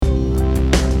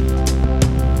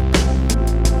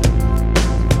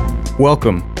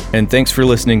Welcome, and thanks for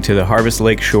listening to the Harvest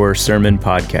Lakeshore Sermon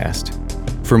Podcast.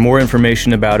 For more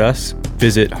information about us,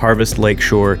 visit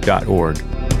harvestlakeshore.org.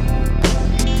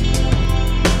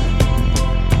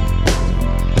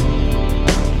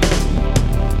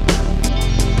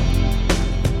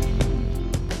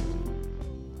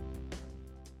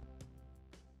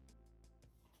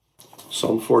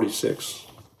 Psalm 46.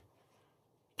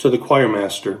 To the choir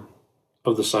master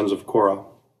of the sons of Korah,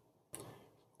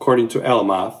 according to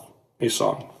Alamoth, a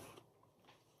song.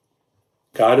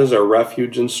 God is our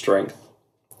refuge and strength,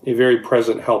 a very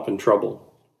present help in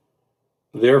trouble.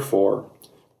 Therefore,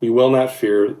 we will not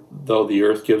fear, though the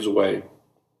earth gives way,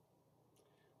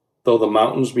 though the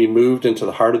mountains be moved into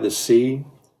the heart of the sea,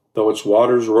 though its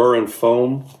waters roar and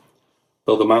foam,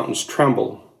 though the mountains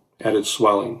tremble at its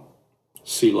swelling.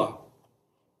 Selah.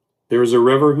 There is a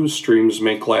river whose streams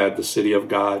make glad the city of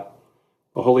God,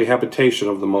 the holy habitation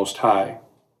of the Most High.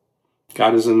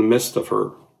 God is in the midst of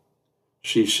her.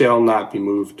 She shall not be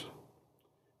moved.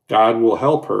 God will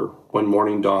help her when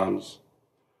morning dawns.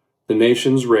 The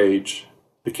nations rage,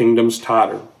 the kingdoms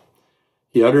totter.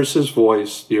 He utters his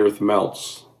voice, the earth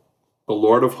melts. The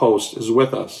Lord of hosts is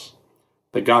with us.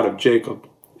 The God of Jacob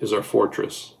is our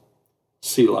fortress.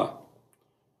 Selah.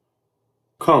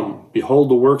 Come, behold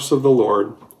the works of the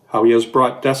Lord, how he has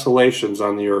brought desolations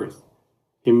on the earth.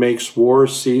 He makes war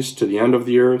cease to the end of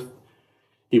the earth.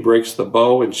 He breaks the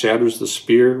bow and shatters the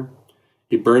spear.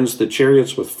 He burns the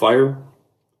chariots with fire.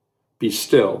 Be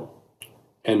still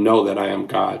and know that I am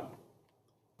God.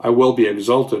 I will be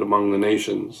exalted among the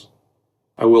nations.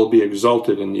 I will be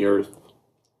exalted in the earth.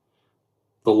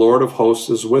 The Lord of hosts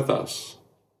is with us.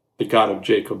 The God of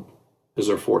Jacob is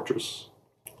our fortress.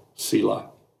 Selah.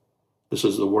 This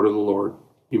is the word of the Lord.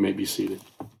 You may be seated.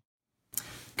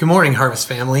 Good morning, Harvest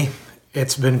family.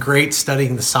 It's been great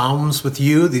studying the Psalms with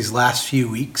you these last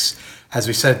few weeks. As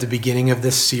we said at the beginning of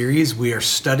this series, we are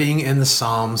studying in the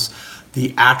Psalms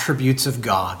the attributes of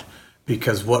God,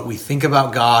 because what we think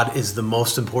about God is the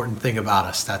most important thing about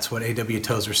us. That's what A.W.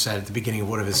 Tozer said at the beginning of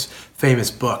one of his famous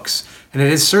books. And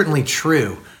it is certainly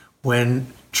true. When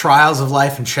trials of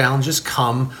life and challenges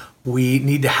come, we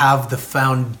need to have the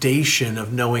foundation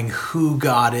of knowing who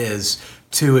God is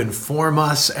to inform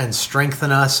us and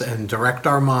strengthen us and direct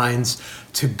our minds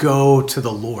to go to the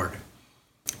Lord.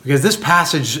 Because this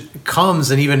passage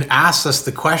comes and even asks us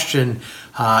the question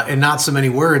in not so many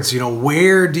words,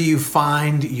 where do you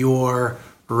find your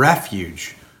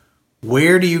refuge?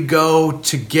 Where do you go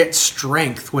to get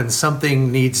strength when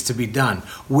something needs to be done?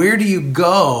 Where do you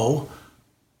go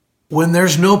when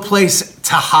there's no place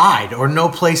to hide or no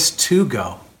place to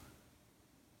go?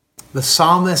 The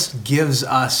psalmist gives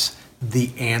us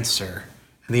the answer.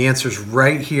 And the answer is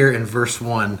right here in verse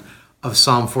 1 of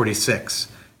Psalm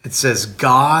 46. It says,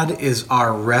 God is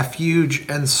our refuge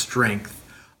and strength,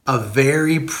 a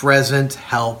very present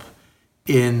help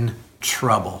in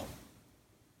trouble.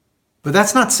 But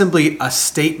that's not simply a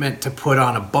statement to put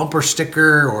on a bumper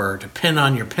sticker or to pin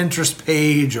on your Pinterest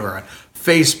page or a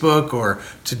Facebook or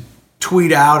to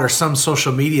tweet out or some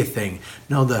social media thing.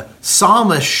 No, the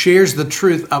psalmist shares the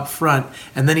truth up front,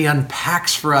 and then he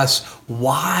unpacks for us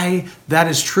why that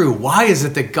is true. Why is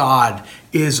it that God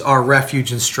is our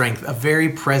refuge and strength, a very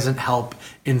present help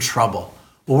in trouble?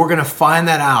 Well, we're going to find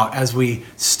that out as we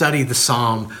study the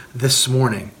psalm this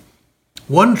morning.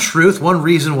 One truth, one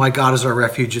reason why God is our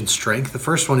refuge and strength, the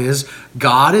first one is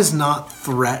God is not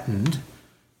threatened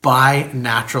by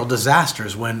natural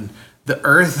disasters. When the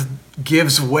earth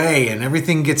gives way and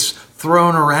everything gets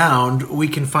thrown around, we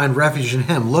can find refuge in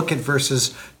him. Look at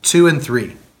verses 2 and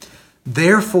 3.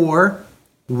 Therefore,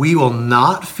 we will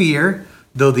not fear,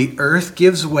 though the earth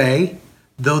gives way,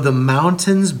 though the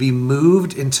mountains be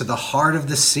moved into the heart of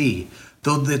the sea,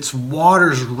 though its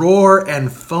waters roar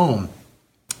and foam,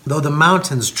 though the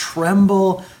mountains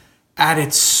tremble at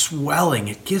its swelling.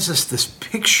 It gives us this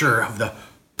picture of the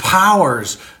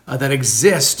powers that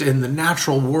exist in the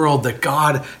natural world that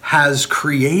God has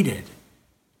created.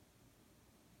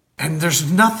 And there's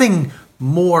nothing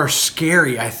more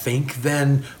scary, I think,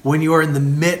 than when you are in the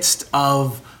midst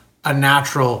of a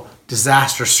natural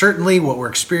disaster. Certainly what we're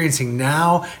experiencing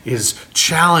now is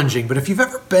challenging, but if you've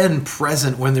ever been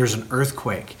present when there's an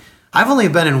earthquake, I've only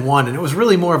been in one, and it was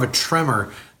really more of a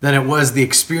tremor than it was the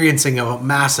experiencing of a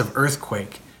massive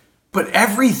earthquake. But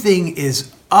everything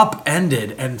is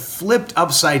upended and flipped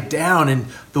upside down, and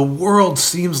the world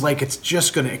seems like it's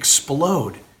just going to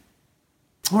explode.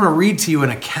 I want to read to you an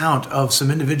account of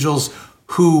some individuals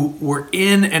who were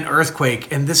in an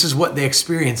earthquake, and this is what they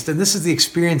experienced. And this is the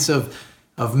experience of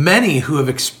many who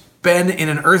have been in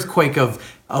an earthquake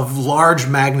of large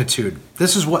magnitude.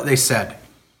 This is what they said.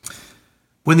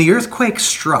 When the earthquake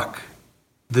struck,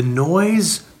 the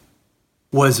noise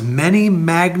was many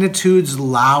magnitudes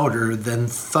louder than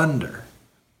thunder.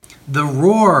 The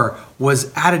roar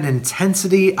was at an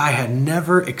intensity I had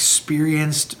never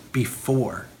experienced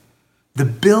before. The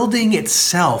building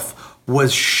itself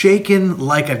was shaken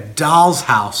like a doll's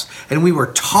house, and we were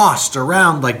tossed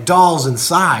around like dolls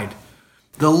inside.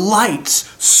 The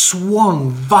lights swung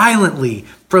violently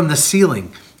from the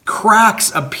ceiling.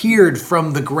 Cracks appeared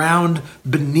from the ground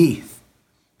beneath.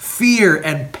 Fear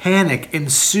and panic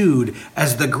ensued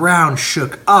as the ground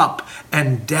shook up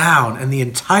and down, and the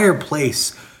entire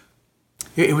place,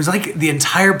 it was like the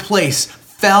entire place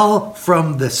fell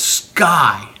from the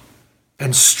sky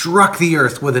and struck the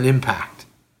earth with an impact.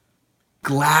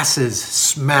 Glasses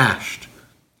smashed.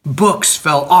 Books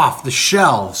fell off the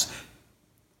shelves,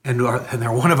 and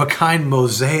their one-of-a-kind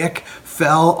mosaic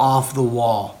fell off the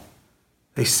wall.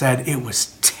 They said it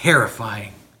was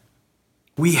terrifying.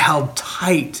 We held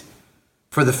tight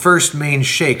for the first main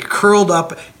shake, curled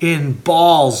up in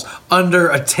balls under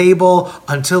a table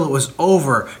until it was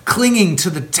over, clinging to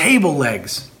the table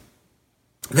legs.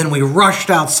 Then we rushed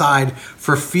outside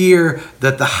for fear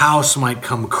that the house might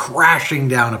come crashing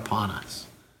down upon us.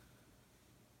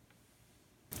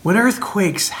 When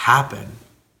earthquakes happen,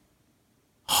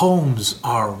 homes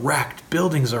are wrecked,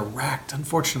 buildings are wrecked.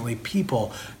 Unfortunately,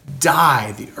 people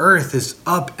die. The earth is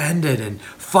upended and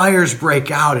fires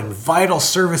break out and vital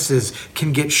services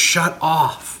can get shut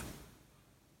off.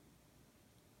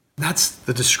 That's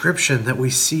the description that we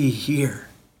see here.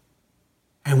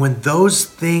 And when those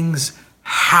things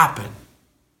happen,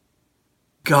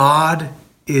 God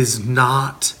is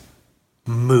not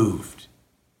moved.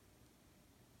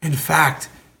 In fact,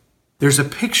 there's a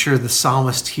picture the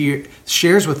psalmist here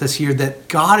shares with us here that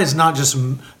God is not just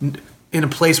in a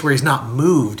place where he's not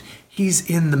moved. He's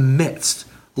in the midst.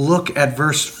 Look at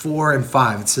verse 4 and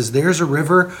 5. It says, "There's a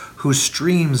river whose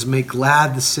streams make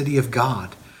glad the city of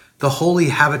God, the holy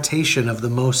habitation of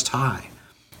the Most High.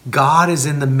 God is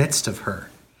in the midst of her.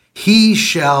 He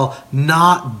shall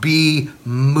not be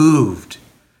moved.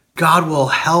 God will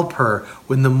help her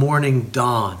when the morning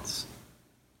dawns."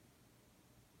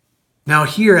 Now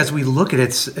here, as we look at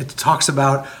it, it talks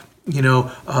about,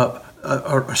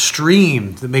 a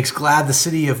stream that makes glad the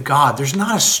city of God. There's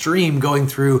not a stream going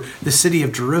through the city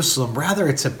of Jerusalem. Rather,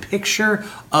 it's a picture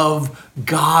of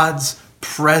God's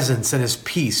presence and his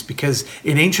peace, because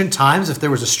in ancient times, if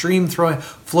there was a stream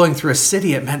flowing through a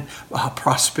city, it meant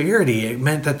prosperity. It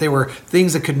meant that there were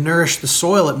things that could nourish the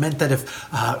soil. It meant that if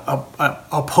an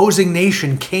opposing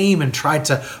nation came and tried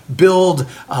to build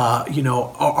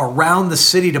around the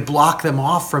city to block them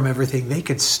off from everything, they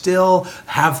could still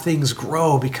have things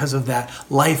grow because of that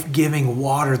life-giving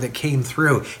water that came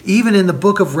through. Even in the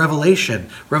book of Revelation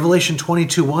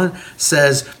 22:1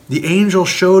 says, "The angel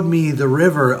showed me the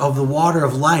river of the water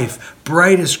of life,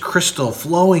 bright as crystal,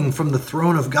 flowing from the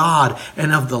throne of God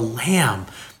and of the Lamb."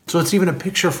 So it's even a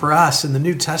picture for us in the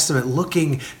New Testament,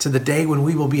 looking to the day when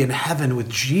we will be in heaven with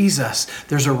Jesus.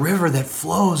 There's a river that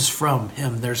flows from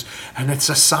him. And it's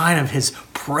a sign of his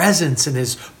presence and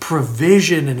his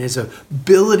provision and his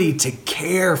ability to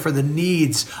care for the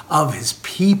needs of his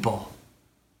people.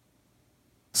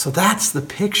 So that's the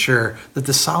picture that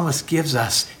the psalmist gives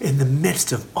us in the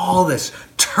midst of all this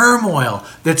turmoil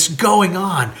that's going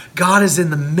on. God is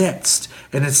in the midst.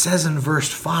 And it says in verse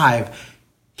 5,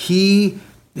 it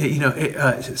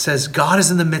says, "God is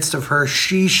in the midst of her.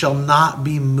 She shall not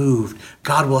be moved.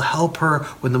 God will help her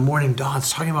when the morning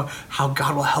dawns." Talking about how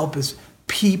God will help his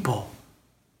people.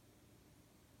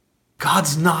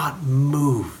 God's not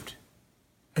moved.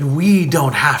 And we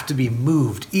don't have to be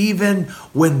moved, even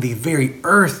when the very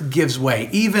earth gives way,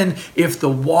 even if the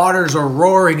waters are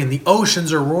roaring and the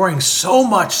oceans are roaring so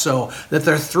much so that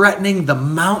they're threatening the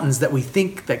mountains that we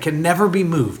think that can never be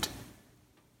moved.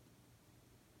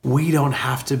 We don't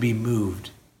have to be moved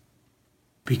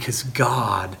because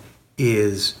God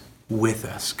is with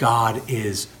us. God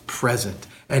is present,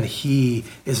 and he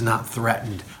is not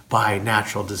threatened by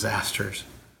natural disasters.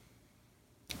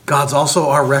 God's also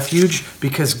our refuge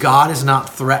because God is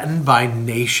not threatened by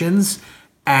nations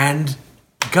and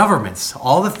governments.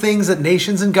 All the things that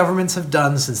nations and governments have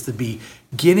done since the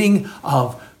beginning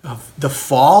of the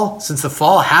fall, since the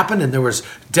fall happened and there was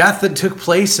death that took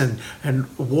place and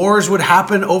wars would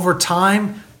happen over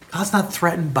time, God's not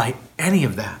threatened by any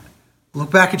of that.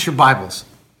 Look back at your Bibles.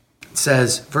 It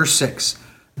says, verse 6,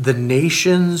 "The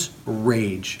nations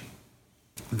rage,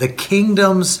 the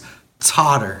kingdoms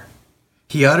totter.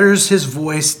 He utters his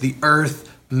voice, the earth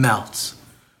melts."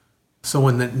 So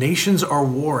when the nations are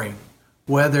warring,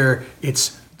 whether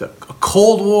it's a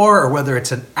cold war or whether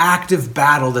it's an active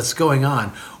battle that's going on,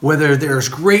 whether there's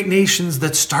great nations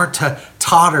that start to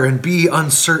totter and be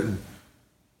uncertain,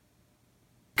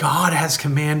 God has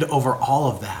command over all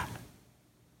of that.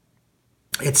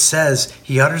 It says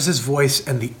he utters his voice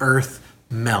and the earth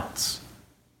melts.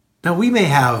 Now, we may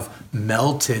have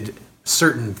melted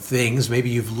certain things. Maybe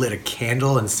you've lit a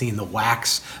candle and seen the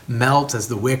wax melt as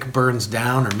the wick burns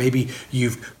down, or maybe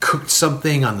you've cooked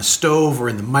something on the stove or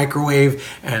in the microwave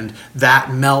and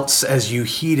that melts as you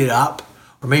heat it up.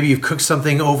 Or maybe you've cooked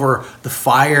something over the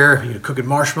fire, you're cooking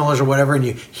marshmallows or whatever, and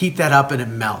you heat that up and it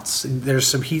melts. And there's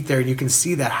some heat there and you can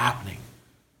see that happening.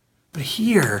 But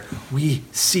here we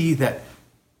see that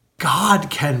God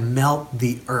can melt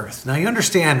the earth. Now you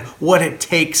understand what it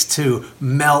takes to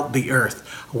melt the earth.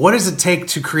 What does it take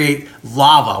to create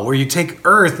lava, where you take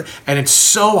earth and it's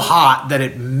so hot that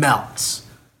it melts?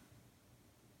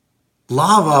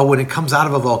 Lava, when it comes out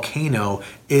of a volcano,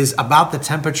 is about the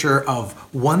temperature of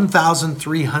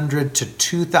 1,300 to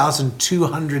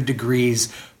 2,200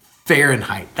 degrees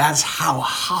Fahrenheit. That's how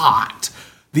hot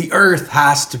the earth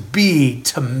has to be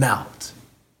to melt.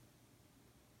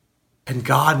 And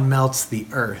God melts the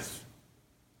earth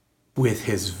with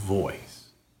his voice.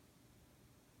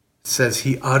 It says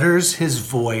he utters his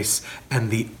voice and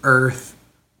the earth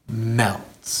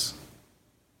melts.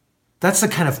 That's the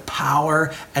kind of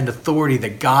power and authority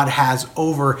that God has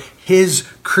over his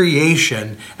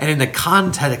creation. And in the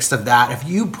context of that, if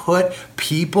you put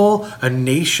people and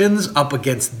nations up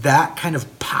against that kind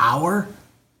of power,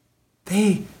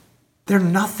 they're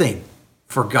nothing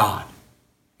for God.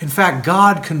 In fact,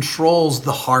 God controls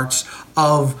the hearts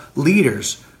of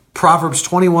leaders. Proverbs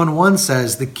 21:1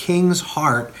 says, "The king's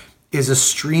heart is a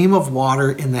stream of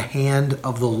water in the hand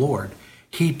of the Lord.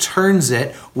 He turns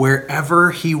it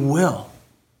wherever he will."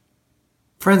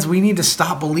 Friends, we need to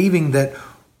stop believing that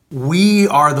we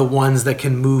are the ones that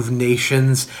can move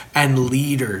nations and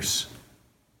leaders.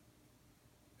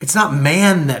 It's not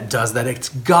man that does that. It's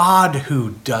God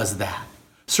who does that.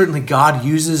 Certainly God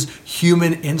uses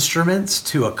human instruments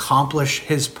to accomplish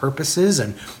his purposes,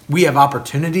 and we have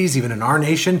opportunities, even in our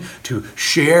nation, to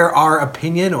share our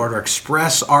opinion or to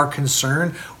express our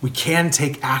concern. We can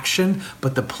take action,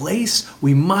 but the place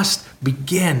we must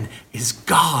begin is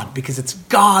God, because it's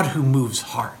God who moves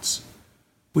hearts.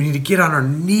 We need to get on our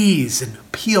knees and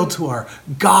appeal to our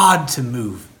God to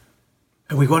move.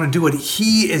 And we want to do what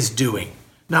he is doing,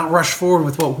 not rush forward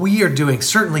with what we are doing.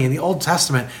 Certainly in the Old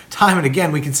Testament, time and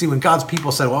again, we can see when God's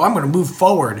people said, well, I'm going to move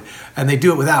forward, and they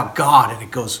do it without God, and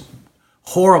it goes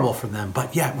horrible for them.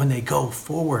 But yet when they go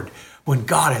forward, when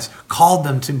God has called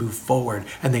them to move forward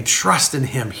and they trust in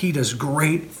him, he does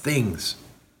great things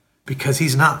because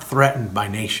he's not threatened by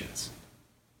nations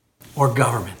or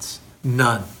governments.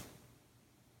 None.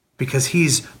 Because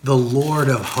he's the Lord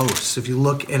of hosts. If you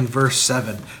look in verse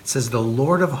 7, it says, the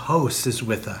Lord of hosts is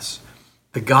with us.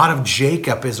 The God of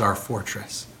Jacob is our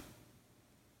fortress.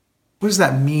 What does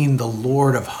that mean, the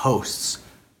Lord of hosts?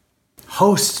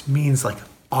 Hosts means like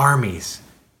armies.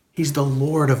 He's the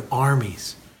Lord of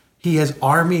armies. He has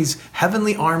armies,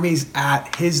 heavenly armies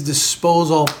at his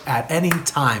disposal at any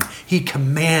time. He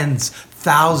commands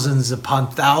thousands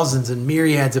upon thousands and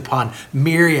myriads upon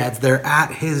myriads. They're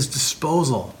at his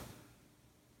disposal.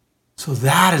 So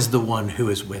that is the one who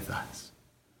is with us.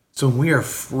 So when we are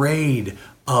afraid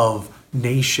of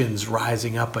nations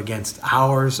rising up against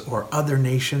ours or other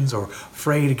nations, or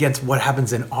afraid against what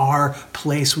happens in our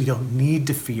place, we don't need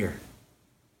to fear.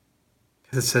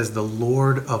 Because it says the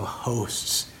Lord of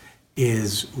hosts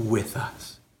is with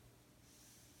us.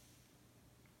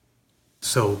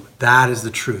 So that is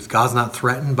the truth. God's not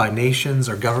threatened by nations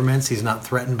or governments. He's not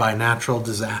threatened by natural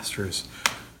disasters.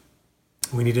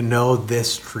 We need to know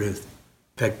this truth,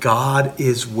 that God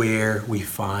is where we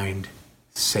find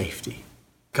safety.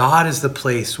 God is the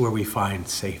place where we find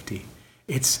safety.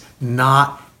 It's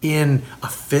not in a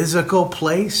physical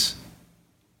place.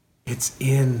 It's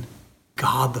in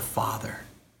God the Father,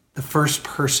 the first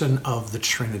person of the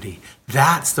Trinity.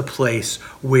 That's the place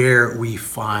where we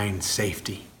find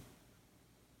safety.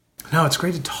 Now, it's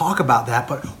great to talk about that,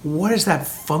 but what does that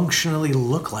functionally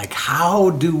look like? How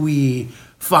do we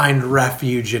find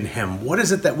refuge in him? What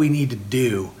is it that we need to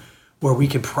do where we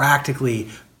can practically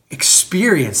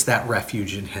experience that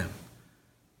refuge in him?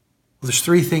 Well, there's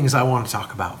three things I want to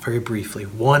talk about very briefly.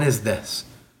 One is this: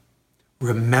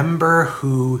 remember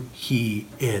who he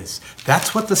is.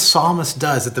 That's what the psalmist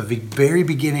does at the very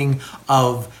beginning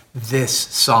of this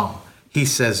psalm. He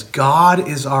says, God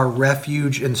is our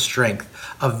refuge and strength,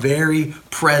 a very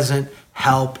present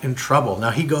help in trouble.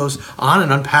 Now he goes on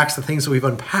and unpacks the things that we've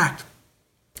unpacked,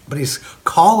 but he's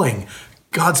calling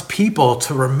God's people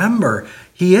to remember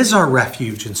he is our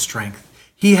refuge and strength.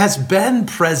 He has been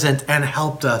present and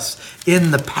helped us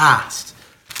in the past.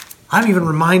 I'm even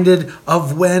reminded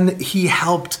of when he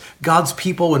helped God's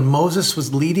people when Moses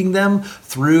was leading them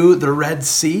through the Red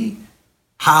Sea,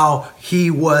 how he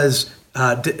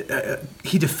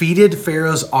defeated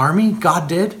Pharaoh's army. God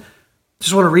did.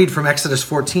 Just want to read from Exodus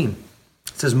 14.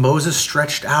 It says, Moses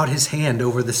stretched out his hand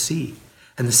over the sea,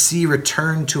 and the sea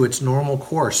returned to its normal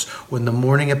course when the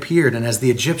morning appeared. And as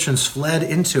the Egyptians fled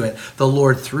into it, the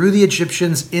Lord threw the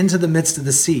Egyptians into the midst of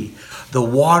the sea. The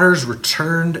waters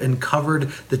returned and covered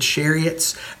the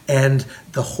chariots and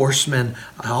the horsemen.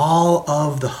 All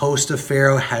of the host of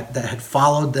Pharaoh that had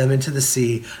followed them into the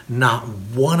sea, not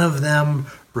one of them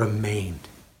remained.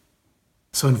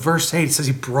 So in verse 8, it says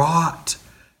he brought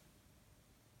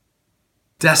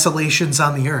desolations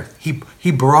on the earth.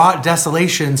 He brought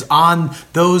desolations on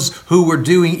those who were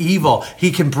doing evil.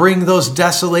 He can bring those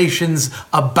desolations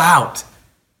about.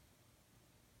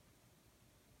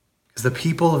 As the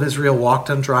people of Israel walked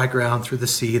on dry ground through the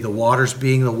sea, the waters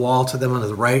being the wall to them on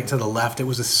the right and to the left, it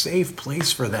was a safe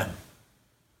place for them.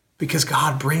 Because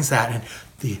God brings that, and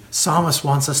the psalmist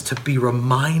wants us to be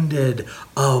reminded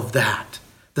of that.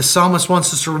 The psalmist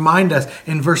wants us to remind us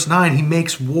in verse 9, he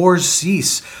makes wars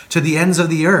cease to the ends of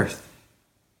the earth.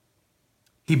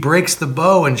 He breaks the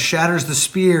bow and shatters the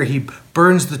spear. He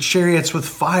burns the chariots with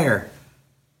fire.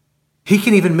 He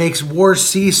can even make wars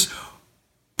cease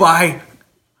by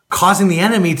causing the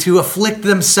enemy to afflict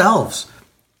themselves.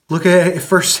 Look at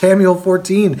 1 Samuel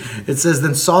 14. It says,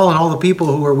 Then Saul and all the people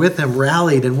who were with him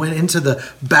rallied and went into the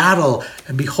battle.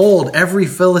 And behold, every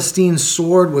Philistine's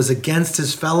sword was against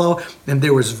his fellow, and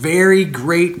there was very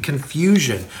great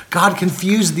confusion. God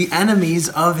confused the enemies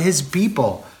of his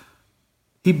people.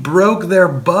 He broke their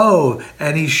bow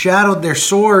and he shattered their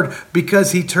sword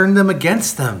because he turned them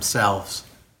against themselves.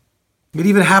 It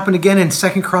even happened again in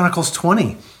 2 Chronicles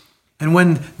 20. And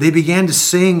when they began to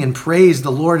sing and praise,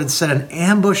 the Lord had set an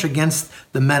ambush against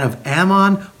the men of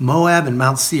Ammon, Moab, and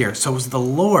Mount Seir. So it was the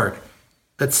Lord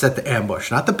that set the ambush,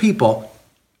 not the people.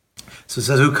 So it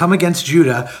says, who come against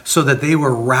Judah so that they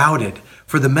were routed.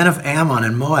 For the men of Ammon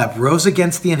and Moab rose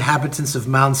against the inhabitants of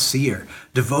Mount Seir,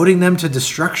 devoting them to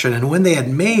destruction. And when they had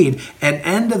made an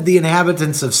end of the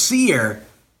inhabitants of Seir,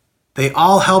 they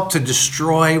all helped to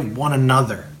destroy one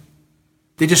another.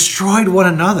 They destroyed one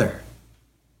another.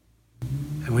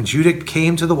 And when Judah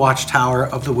came to the watchtower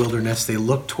of the wilderness, they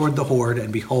looked toward the horde,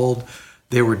 and behold,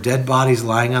 there were dead bodies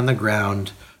lying on the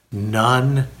ground.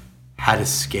 None had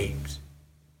escaped.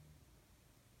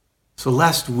 So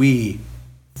lest we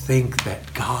think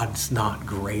that God's not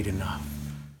great enough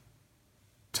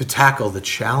to tackle the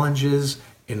challenges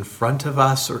in front of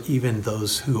us, or even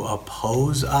those who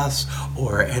oppose us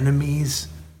or enemies,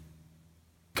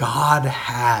 God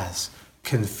has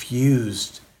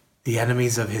confused the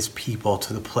enemies of his people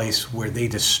to the place where they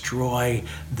destroy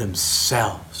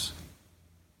themselves.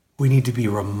 We need to be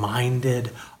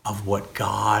reminded of what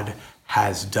God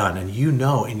has done. And you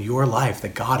know in your life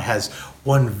that God has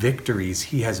won victories.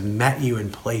 He has met you in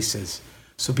places.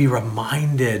 So be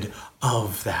reminded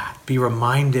of that. Be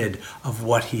reminded of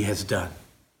what he has done.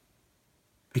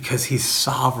 Because he's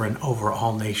sovereign over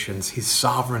all nations. He's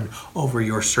sovereign over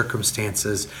your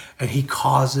circumstances. And he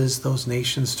causes those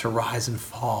nations to rise and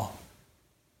fall.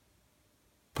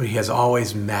 But he has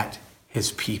always met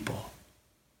his people.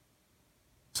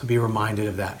 So be reminded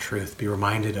of that truth. Be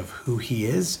reminded of who he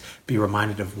is. Be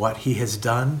reminded of what he has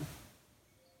done.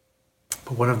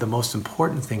 But one of the most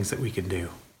important things that we can do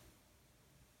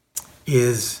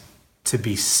is to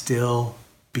be still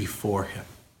before him.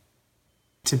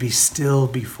 To be still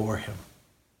before him.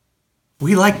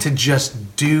 We like to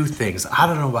just do things. I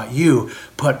don't know about you,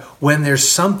 but when there's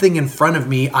something in front of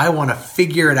me, I want to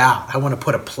figure it out. I want to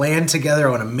put a plan together. I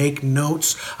want to make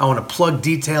notes. I want to plug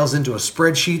details into a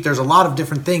spreadsheet. There's a lot of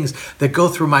different things that go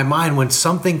through my mind when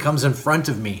something comes in front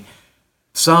of me.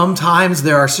 Sometimes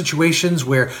there are situations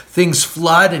where things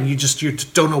flood and you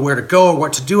don't know where to go or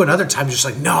what to do. And other times you're just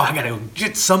like, no, I got to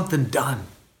get something done.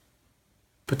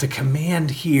 But the command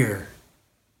here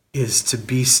is to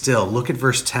be still. Look at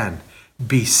verse 10.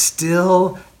 Be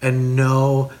still and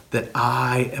know that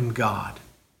I am God.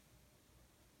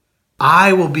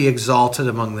 I will be exalted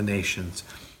among the nations.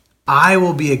 I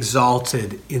will be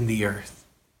exalted in the earth.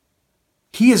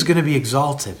 He is going to be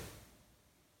exalted.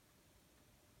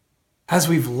 As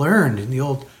we've learned in the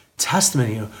Old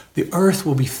Testament, the earth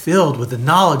will be filled with the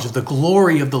knowledge of the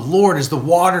glory of the Lord as the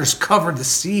waters cover the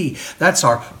sea. That's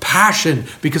our passion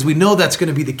because we know that's going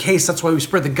to be the case. That's why we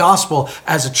spread the gospel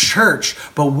as a church.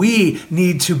 But we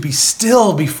need to be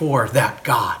still before that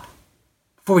God,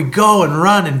 Before we go and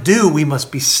run and do, we must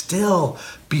be still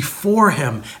before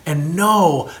him and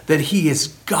know that he is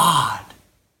God.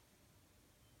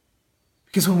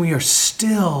 Because when we are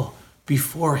still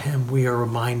before him, we are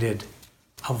reminded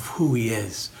of who he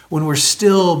is. When we're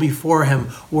still before him,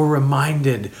 we're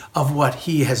reminded of what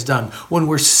he has done. When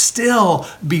we're still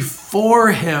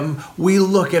before him, we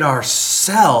look at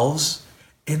ourselves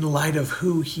in light of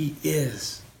who he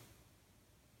is.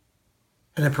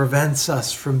 And it prevents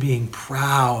us from being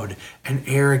proud and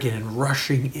arrogant and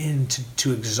rushing in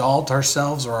to exalt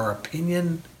ourselves or our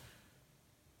opinion.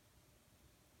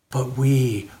 But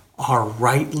we are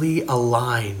rightly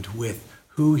aligned with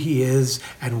who he is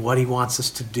and what he wants us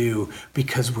to do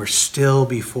because we're still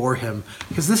before him.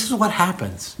 Because this is what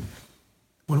happens.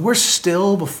 When we're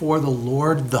still before the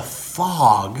Lord, the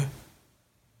fog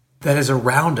that is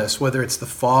around us, whether it's the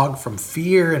fog from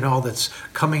fear and all that's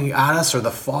coming at us, or the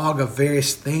fog of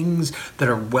various things that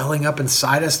are welling up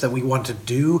inside us that we want to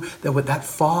do, that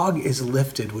fog is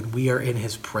lifted when we are in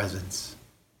his presence.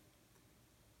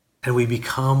 And we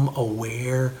become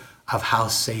aware of how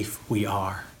safe we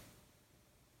are.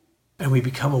 And we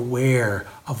become aware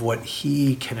of what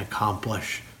he can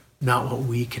accomplish, not what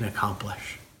we can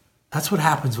accomplish. That's what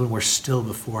happens when we're still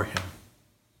before him.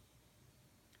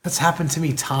 That's happened to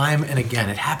me time and again.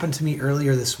 It happened to me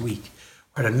earlier this week.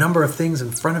 I had a number of things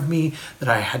in front of me that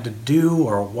I had to do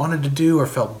or wanted to do or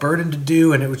felt burdened to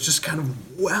do, and it was just kind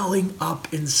of welling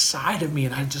up inside of me,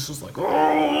 and I just was like,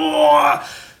 oh!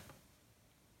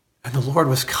 And the Lord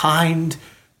was kind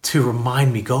to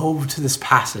remind me, go to this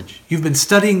passage. You've been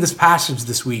studying this passage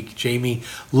this week, Jamie.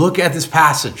 Look at this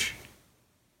passage.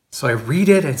 So I read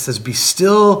it, and it says, be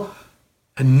still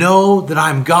and know that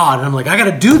I'm God. And I'm like, I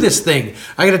got to do this thing.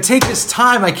 I got to take this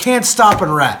time. I can't stop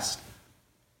and rest.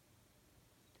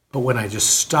 But when I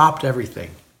just stopped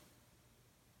everything,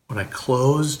 when I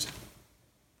closed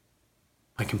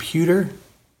my computer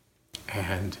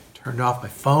and turned off my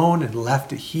phone and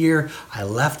left it here, I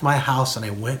left my house and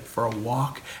I went for a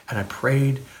walk and I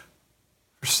prayed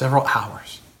for several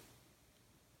hours.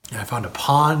 And I found a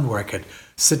pond where I could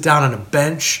sit down on a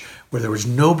bench where there was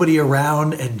nobody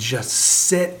around and just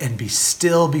sit and be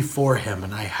still before him.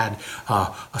 And I had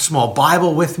a small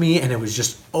Bible with me, and it was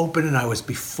just open, and I was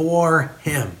before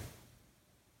him.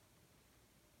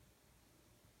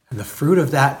 And the fruit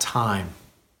of that time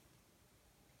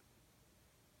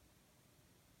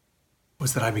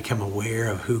was that I became aware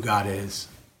of who God is.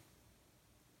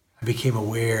 I became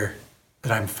aware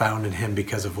that I'm found in him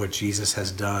because of what Jesus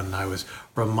has done. I was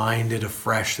reminded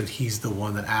afresh that he's the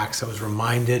one that acts. I was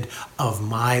reminded of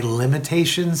my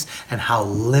limitations and how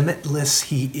limitless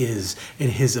he is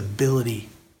in his ability.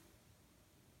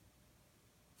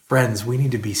 Friends, we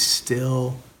need to be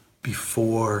still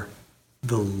before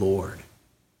the Lord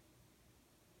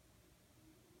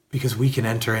because we can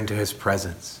enter into his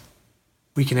presence.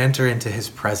 We can enter into his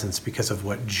presence because of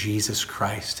what Jesus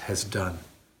Christ has done.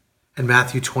 In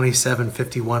Matthew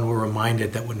 27:51, we're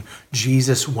reminded that when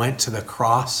Jesus went to the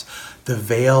cross, the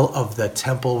veil of the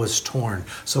temple was torn.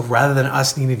 So rather than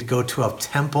us needing to go to a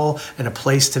temple and a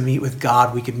place to meet with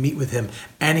God, we could meet with him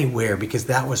anywhere because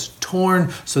that was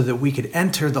torn so that we could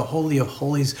enter the Holy of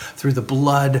Holies through the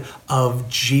blood of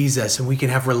Jesus. And we can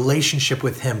have relationship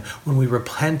with him when we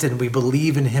repent and we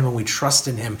believe in him and we trust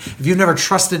in him. If you've never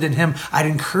trusted in him, I'd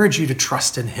encourage you to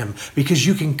trust in him because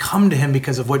you can come to him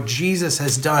because of what Jesus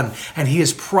has done. And he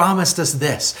has promised us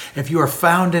this. If you are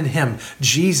found in him,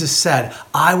 Jesus said,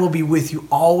 I will be with you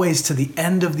always to the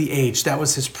end of the age. That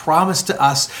was his promise to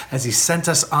us as he sent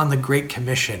us on the Great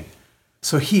Commission.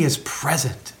 So he is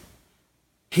present.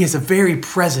 He is a very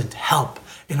present help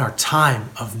in our time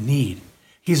of need.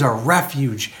 He's our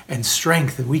refuge and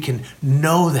strength, and we can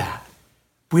know that.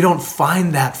 We don't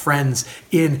find that, friends,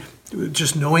 in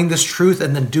just knowing this truth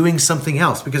and then doing something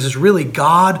else, because it's really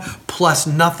God plus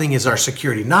nothing is our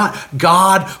security. Not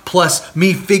God plus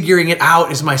me figuring it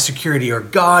out is my security, or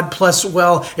God plus,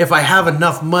 well, if I have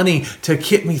enough money to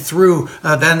get me through,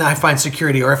 then I find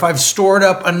security. Or if I've stored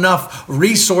up enough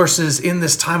resources in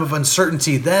this time of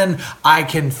uncertainty, then I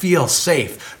can feel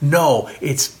safe. No,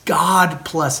 it's God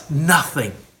plus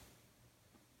nothing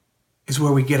is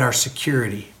where we get our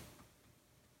security.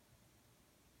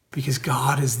 Because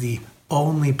God is the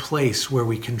only place where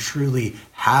we can truly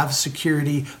have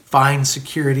security,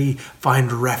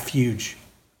 find refuge,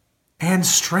 and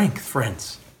strength,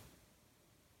 friends.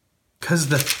 Because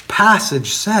the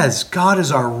passage says God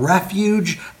is our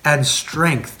refuge and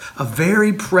strength, a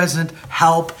very present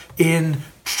help in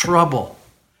trouble.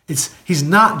 He's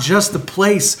not just the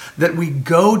place that we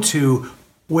go to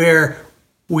where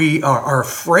we are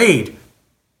afraid.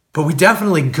 But we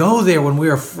definitely go there when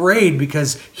we're afraid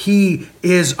because he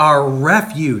is our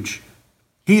refuge.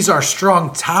 He's our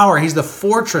strong tower. He's the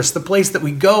fortress, the place that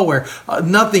we go where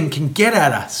nothing can get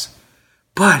at us.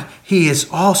 But he is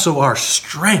also our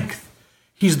strength.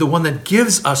 He's the one that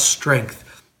gives us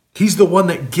strength. He's the one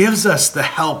that gives us the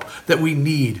help that we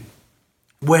need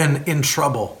when in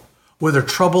trouble. Whether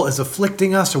trouble is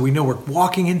afflicting us or we know we're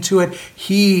walking into it,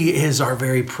 he is our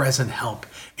very present help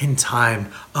in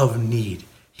time of need.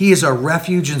 He is our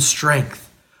refuge and strength,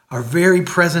 our very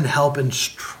present help in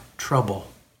trouble.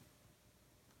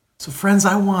 So friends,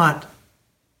 I want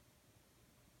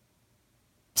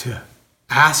to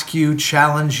ask you,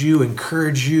 challenge you,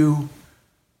 encourage you,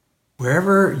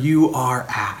 wherever you are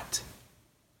at,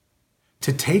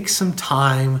 to take some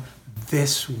time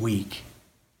this week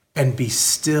and be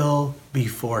still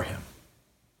before him.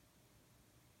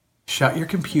 Shut your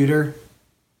computer,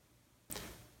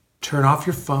 turn off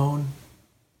your phone,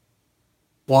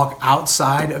 walk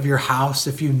outside of your house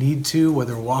if you need to,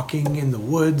 whether walking in the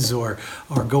woods or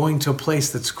going to a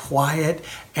place that's quiet,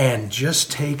 and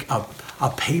just take a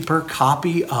paper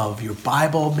copy of your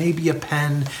Bible, maybe a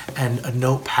pen and a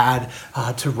notepad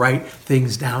to write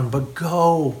things down. But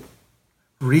go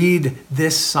read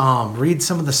this psalm, read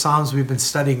some of the psalms we've been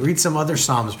studying, read some other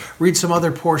psalms, read some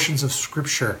other portions of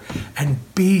scripture, and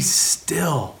be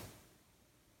still.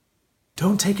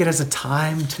 Don't take it as a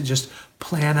time to just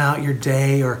plan out your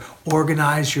day or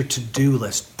organize your to-do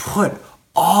list. Put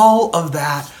all of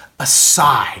that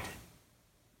aside.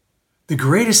 The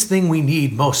greatest thing we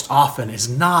need most often is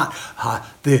not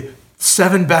the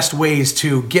 7 best ways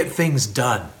to get things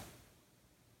done,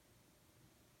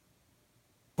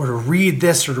 or to read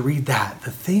this or to read that.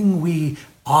 The thing we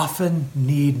often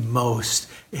need most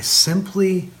is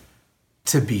simply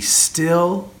to be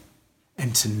still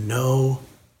and to know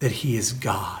that he is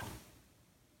God.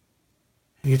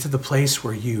 And you get to the place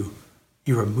where you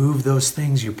remove those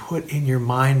things, you put in your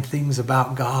mind things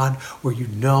about God, where you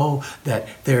know that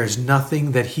there's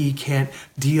nothing that he can't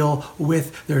deal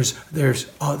with.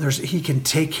 He can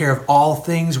take care of all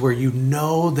things, where you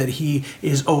know that he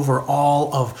is over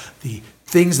all of the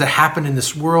things that happen in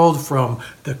this world, from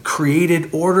the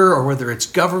created order, or whether it's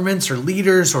governments or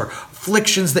leaders or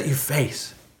afflictions that you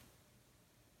face.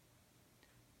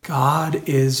 God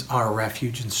is our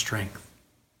refuge and strength,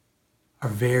 our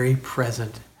very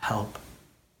present help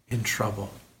in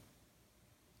trouble.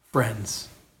 Friends,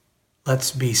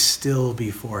 let's be still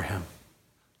before him.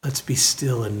 Let's be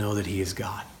still and know that he is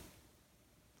God.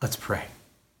 Let's pray.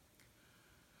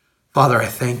 Father, I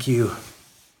thank you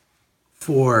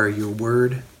for your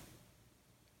word.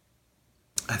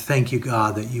 I thank you,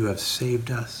 God, that you have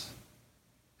saved us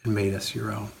and made us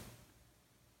your own.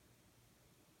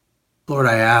 Lord,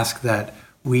 I ask that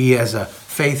we as a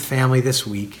faith family this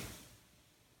week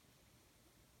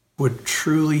would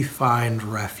truly find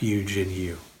refuge in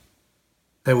you,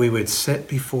 that we would sit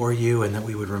before you and that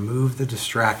we would remove the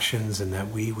distractions and that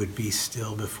we would be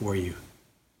still before you.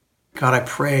 God, I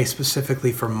pray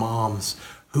specifically for moms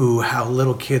who have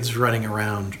little kids running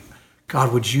around.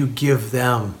 God, would you give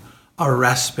them a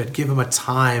respite, give them a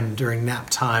time during nap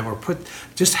time, or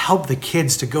just help the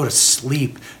kids to go to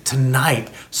sleep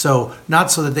tonight. So not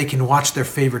so that they can watch their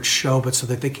favorite show, but so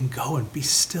that they can go and be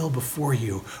still before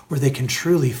you, where they can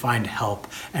truly find help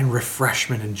and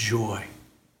refreshment and joy.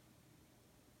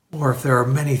 Or if there are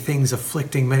many things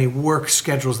afflicting, many work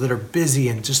schedules that are busy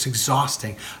and just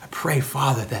exhausting, I pray,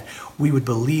 Father, that we would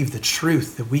believe the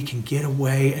truth, that we can get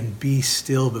away and be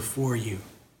still before you.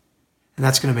 And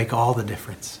that's going to make all the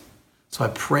difference. So I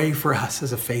pray for us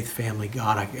as a faith family,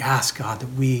 God. I ask, God,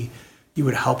 that you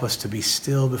would help us to be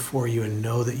still before you and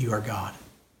know that you are God.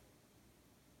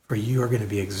 For you are going to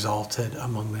be exalted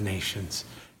among the nations.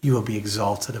 You will be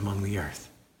exalted among the earth.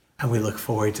 And we look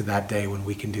forward to that day when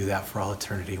we can do that for all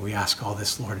eternity. We ask all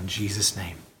this, Lord, in Jesus'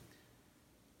 name.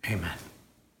 Amen.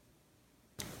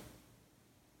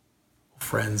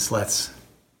 Friends, let's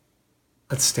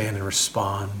stand and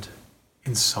respond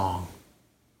in song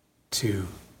to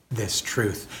this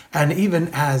truth. And even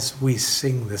as we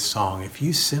sing this song, if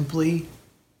you simply,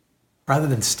 rather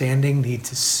than standing, need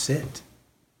to sit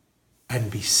and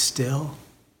be still,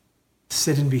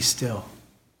 sit and be still.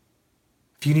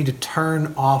 If you need to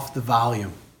turn off the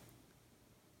volume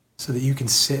so that you can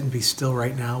sit and be still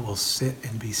right now, we'll sit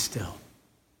and be still.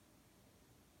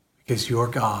 Because your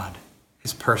God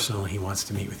is personal. He wants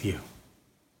to meet with you.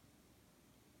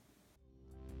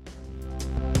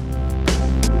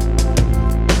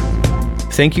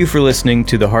 Thank you for listening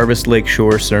to the Harvest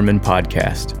Lakeshore Sermon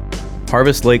Podcast.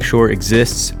 Harvest Lakeshore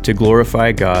exists to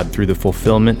glorify God through the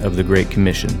fulfillment of the Great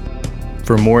Commission.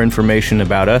 For more information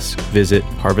about us, visit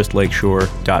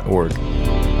harvestlakeshore.org.